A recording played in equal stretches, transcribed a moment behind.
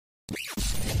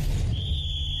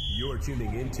You're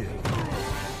tuning into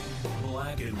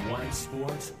Black and White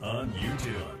Sports on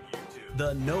YouTube.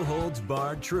 The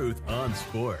no-holds-barred truth on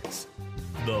sports.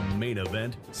 The main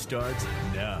event starts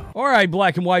now. All right,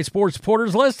 Black and White Sports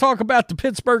supporters, let's talk about the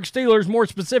Pittsburgh Steelers. More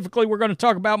specifically, we're going to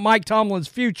talk about Mike Tomlin's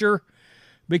future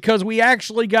because we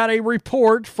actually got a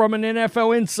report from an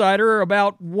NFL insider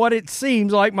about what it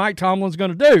seems like Mike Tomlin's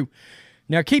going to do.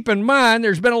 Now, keep in mind,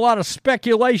 there's been a lot of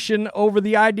speculation over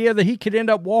the idea that he could end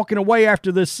up walking away after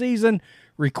this season,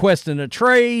 requesting a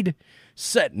trade,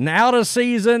 setting out a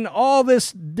season, all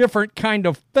this different kind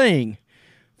of thing.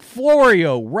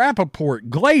 Florio, Rappaport,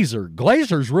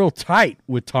 Glazer's real tight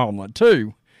with Tomlin,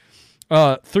 too.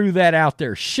 Threw that out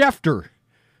there. Schefter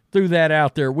threw that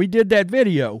out there. We did that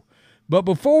video. But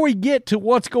before we get to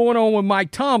what's going on with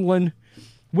Mike Tomlin,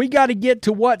 we got to get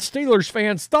to what Steelers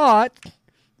fans thought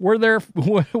was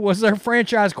their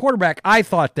franchise quarterback. I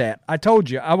thought that. I told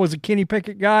you. I was a Kenny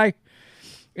Pickett guy,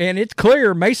 and it's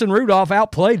clear Mason Rudolph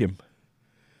outplayed him.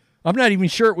 I'm not even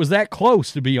sure it was that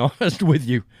close, to be honest with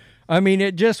you. I mean,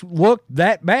 it just looked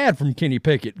that bad from Kenny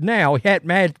Pickett. Now, he had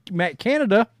Matt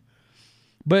Canada,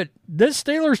 but this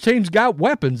Steelers team's got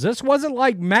weapons. This wasn't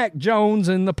like Mac Jones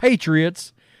and the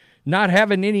Patriots not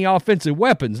having any offensive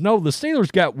weapons. No, the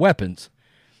Steelers got weapons.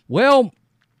 Well,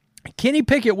 Kenny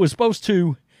Pickett was supposed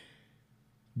to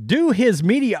do his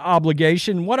media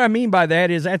obligation. What I mean by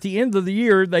that is at the end of the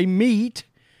year, they meet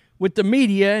with the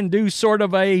media and do sort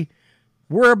of a,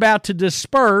 we're about to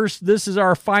disperse. This is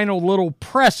our final little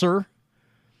presser.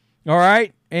 All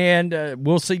right. And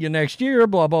we'll see you next year,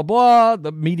 blah, blah, blah.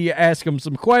 The media ask him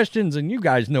some questions, and you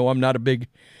guys know I'm not a big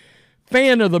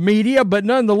fan of the media, but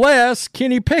nonetheless,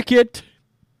 Kenny Pickett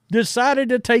decided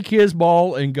to take his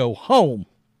ball and go home.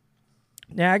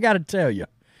 Now, I got to tell you,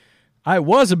 I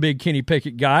was a big Kenny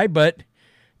Pickett guy, but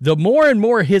the more and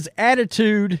more his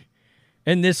attitude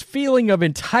and this feeling of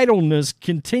entitledness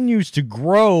continues to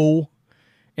grow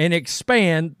and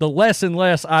expand, the less and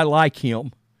less I like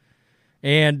him.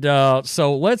 And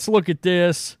so let's look at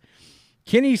this.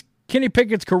 Kenny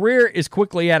Pickett's career is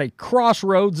quickly at a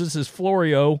crossroads. This is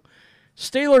Florio.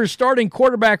 Steelers' starting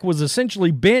quarterback was essentially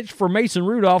benched for Mason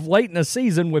Rudolph late in the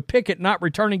season, with Pickett not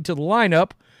returning to the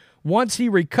lineup once he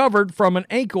recovered from an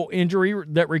ankle injury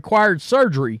that required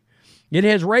surgery. It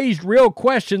has raised real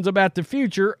questions about the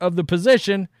future of the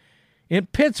position in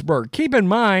Pittsburgh. Keep in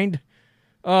mind,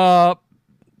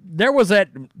 there was that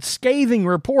scathing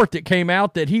report that came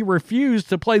out that he refused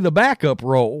to play the backup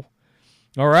role.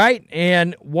 All right?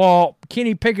 And while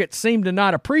Kenny Pickett seemed to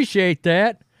not appreciate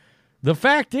that, the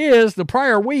fact is, the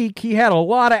prior week, he had a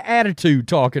lot of attitude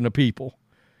talking to people.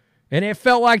 And it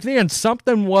felt like then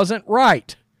something wasn't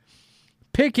right.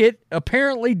 Pickett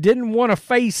apparently didn't want to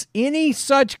face any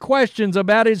such questions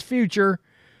about his future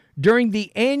during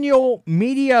the annual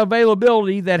media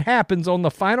availability that happens on the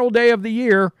final day of the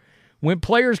year when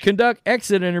players conduct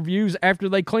exit interviews after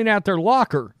they clean out their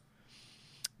locker.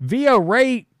 Via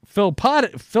Ray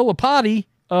Filippati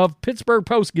of Pittsburgh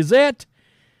Post-Gazette,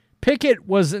 Pickett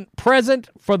wasn't present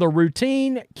for the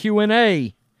routine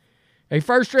Q&A. A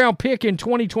first-round pick in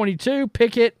 2022,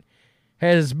 Pickett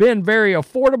has been very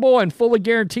affordable and fully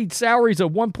guaranteed salaries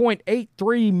of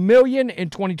 $1.83 million in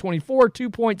 2024,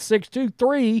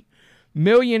 $2.623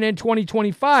 million in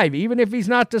 2025. Even if he's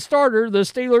not the starter, the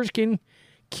Steelers can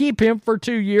keep him for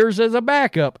 2 years as a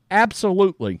backup.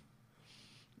 Absolutely.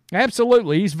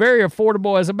 Absolutely. He's very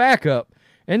affordable as a backup.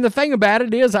 And the thing about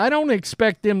it is, I don't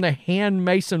expect them to hand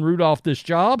Mason Rudolph this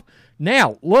job.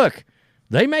 Now, look,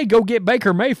 they may go get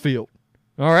Baker Mayfield,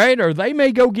 all right? Or they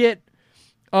may go get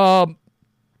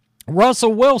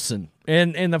Russell Wilson.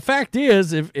 And the fact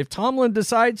is, if Tomlin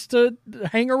decides to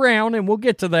hang around, and we'll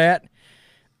get to that,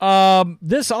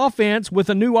 this offense with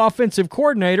a new offensive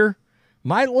coordinator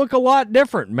might look a lot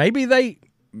different. Maybe they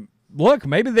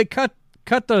cut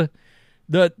the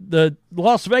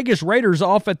Las Vegas Raiders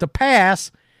off at the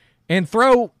pass and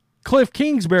throw Cliff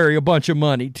Kingsbury a bunch of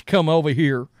money to come over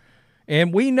here.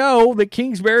 And we know that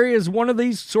Kingsbury is one of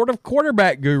these sort of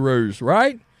quarterback gurus,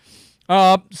 right?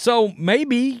 So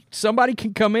maybe somebody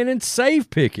can come in and save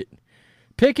Pickett.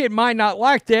 Pickett might not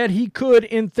like that. He could,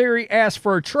 in theory, ask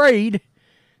for a trade.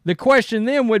 The question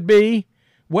then would be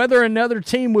whether another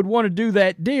team would want to do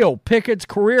that deal. Pickett's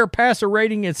career passer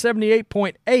rating is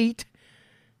 78.8.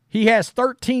 He has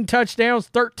 13 touchdowns,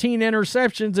 13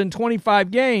 interceptions in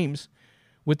 25 games.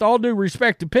 With all due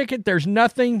respect to Pickett, there's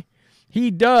nothing he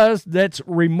does that's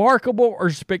remarkable or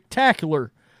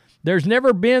spectacular. There's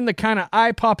never been the kind of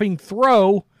eye-popping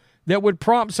throw that would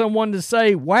prompt someone to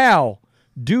say, wow,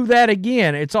 do that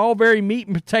again. It's all very meat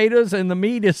and potatoes, and the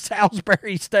meat is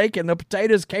Salisbury steak, and the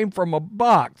potatoes came from a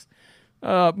box.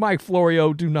 Mike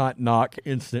Florio, do not knock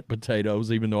instant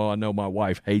potatoes, even though I know my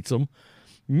wife hates them.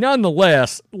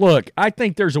 Nonetheless, look, I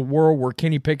think there's a world where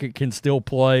Kenny Pickett can still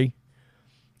play.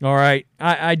 All right,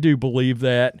 I do believe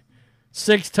that.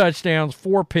 6 touchdowns,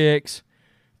 4 picks,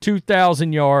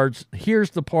 2,000 yards.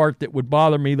 Here's the part that would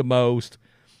bother me the most.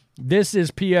 This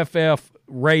is PFF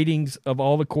ratings of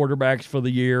all the quarterbacks for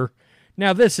the year.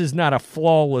 Now, this is not a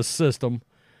flawless system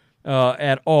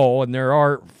at all, and there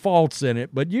are faults in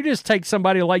it, but you just take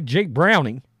somebody like Jake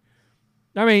Browning.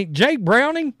 I mean, Jake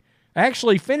Browning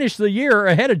actually finished the year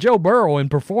ahead of Joe Burrow in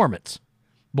performance,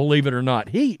 believe it or not.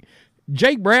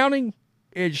 Jake Browning,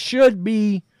 it should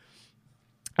be,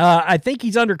 I think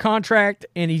he's under contract,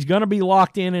 and he's going to be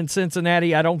locked in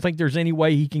Cincinnati. I don't think there's any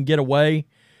way he can get away.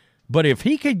 But if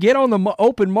he could get on the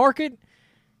open market,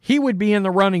 he would be in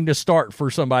the running to start for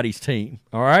somebody's team,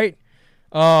 all right?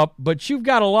 But you've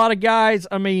got a lot of guys.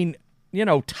 I mean,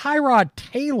 Tyrod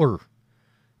Taylor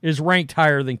is ranked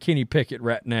higher than Kenny Pickett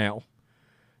right now.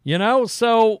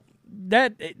 So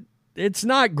it's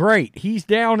not great. He's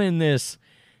down in this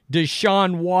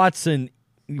Deshaun Watson,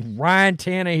 Ryan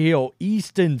Tannehill,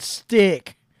 Easton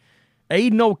Stick,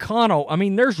 Aiden O'Connell. I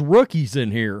mean, there's rookies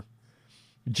in here.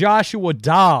 Joshua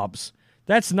Dobbs.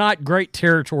 That's not great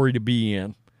territory to be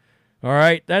in. All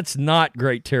right? That's not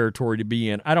great territory to be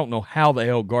in. I don't know how the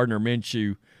hell Gardner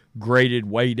Minshew graded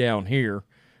way down here.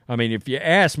 I mean, if you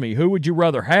ask me, who would you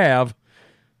rather have,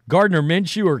 Gardner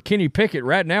Minshew or Kenny Pickett?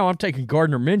 Right now, I'm taking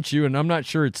Gardner Minshew, and I'm not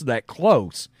sure it's that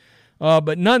close.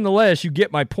 But nonetheless, you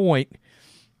get my point.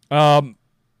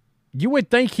 You would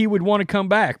think he would want to come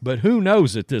back, but who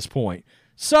knows at this point.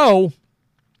 So,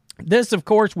 this, of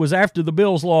course, was after the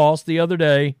Bills lost the other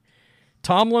day.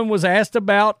 Tomlin was asked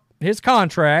about his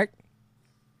contract.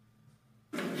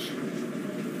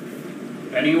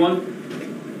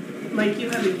 Anyone? Mike, you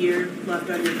have a year left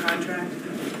on your contract.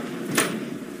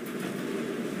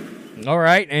 All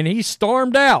right, and he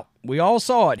stormed out. We all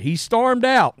saw it. He stormed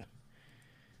out.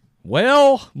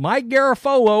 Well, Mike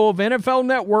Garafolo of NFL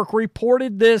Network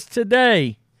reported this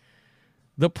today.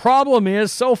 The problem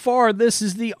is, so far, this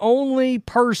is the only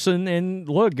person, and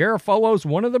look, Garafolo's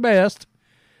one of the best,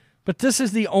 but this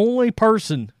is the only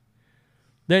person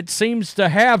that seems to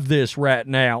have this right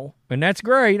now, and that's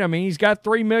great. I mean, he's got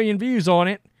 3 million views on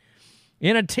it.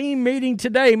 In a team meeting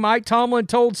today, Mike Tomlin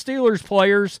told Steelers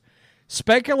players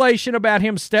speculation about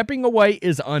him stepping away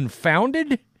is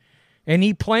unfounded, and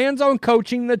he plans on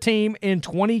coaching the team in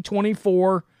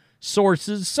 2024,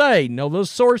 sources say. Now,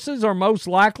 those sources are most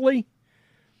likely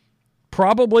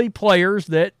probably players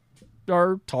that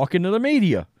are talking to the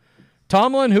media.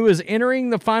 Tomlin, who is entering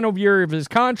the final year of his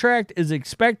contract, is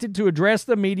expected to address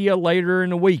the media later in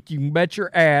the week. You can bet your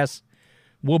ass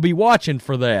we'll be watching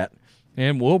for that,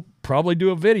 and we'll probably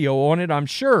do a video on it, I'm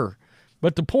sure.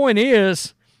 But the point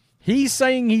is, he's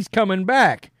saying he's coming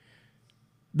back.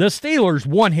 The Steelers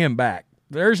want him back.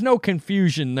 There's no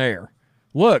confusion there.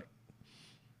 Look,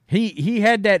 he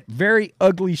had that very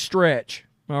ugly stretch,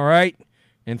 all right?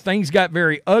 And things got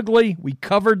very ugly. We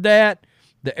covered that.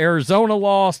 The Arizona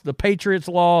loss, the Patriots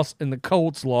loss, and the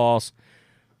Colts loss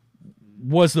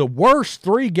was the worst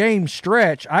 3-game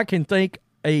stretch I can think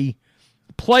a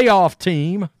playoff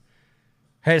team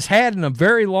has had in a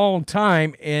very long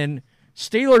time, and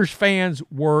Steelers fans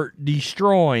were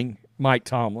destroying Mike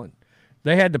Tomlin.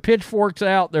 They had the pitchforks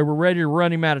out. They were ready to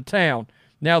run him out of town.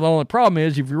 Now, the only problem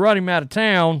is if you run him out of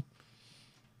town,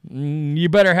 you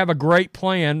better have a great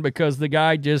plan because the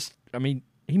guy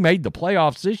he made the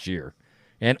playoffs this year.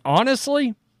 And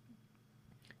honestly,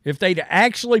 if they'd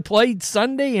actually played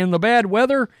Sunday in the bad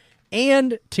weather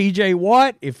and TJ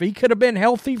Watt, if he could have been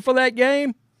healthy for that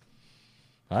game,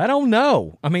 I don't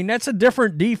know. I mean, that's a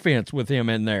different defense with him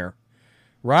in there,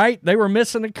 right? They were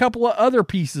missing a couple of other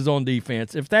pieces on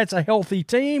defense. If that's a healthy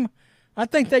team, I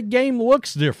think that game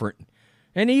looks different.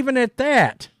 And even at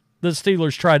that, the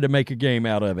Steelers tried to make a game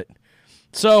out of it.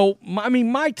 So, I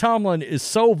mean, Mike Tomlin is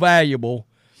so valuable.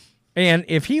 And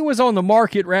if he was on the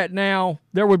market right now,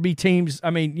 there would be teams,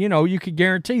 you could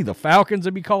guarantee the Falcons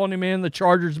would be calling him in, the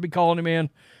Chargers would be calling him in,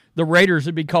 the Raiders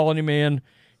would be calling him in.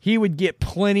 He would get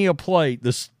plenty of play.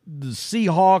 The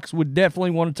Seahawks would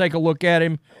definitely want to take a look at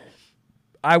him,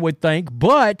 I would think.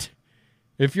 But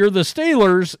if you're the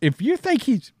Steelers, if you think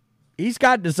he's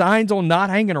got designs on not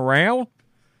hanging around,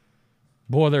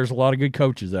 boy, there's a lot of good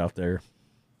coaches out there.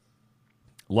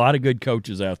 A lot of good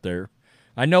coaches out there.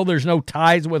 I know there's no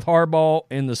ties with Harbaugh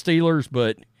and the Steelers,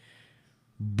 but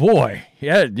boy,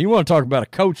 yeah, you want to talk about a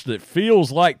coach that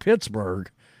feels like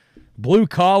Pittsburgh. Blue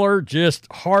collar,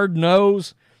 just hard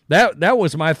nose. That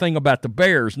was my thing about the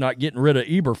Bears not getting rid of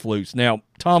Eberflus. Now,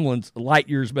 Tomlin's light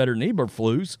years better than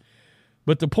Eberflus,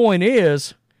 But the point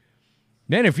is,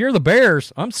 man, if you're the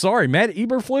Bears, I'm sorry, Matt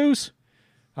Eberflus,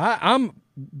 I'm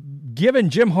giving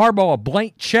Jim Harbaugh a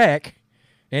blank check,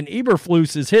 and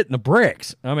Eberflus is hitting the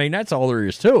bricks. I mean, that's all there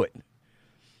is to it.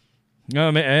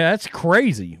 I mean, that's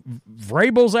crazy.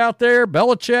 Vrabel's out there,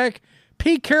 Belichick.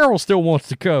 Pete Carroll still wants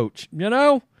to coach, you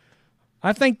know?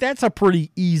 I think that's a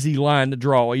pretty easy line to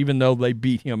draw, even though they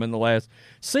beat him in the last.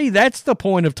 See, that's the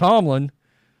point of Tomlin.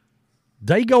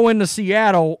 They go into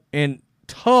Seattle, and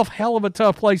hell of a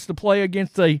tough place to play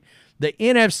against the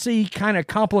NFC kind of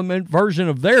complement version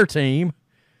of their team,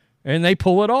 and they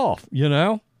pull it off, you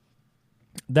know?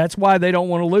 That's why they don't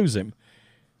want to lose him.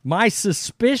 My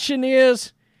suspicion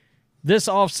is this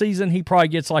offseason he probably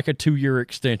gets like a 2-year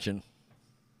extension.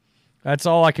 That's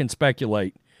all I can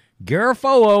speculate.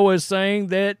 Garofalo is saying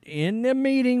that in the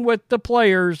meeting with the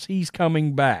players, he's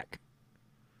coming back.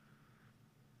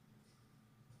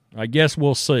 I guess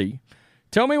we'll see.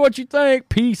 Tell me what you think.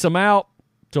 Peace. I'm out.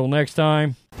 Till next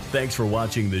time. Thanks for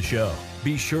watching the show.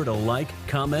 Be sure to like,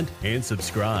 comment, and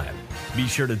subscribe. Be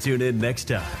sure to tune in next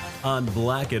time on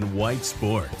Black and White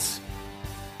Sports.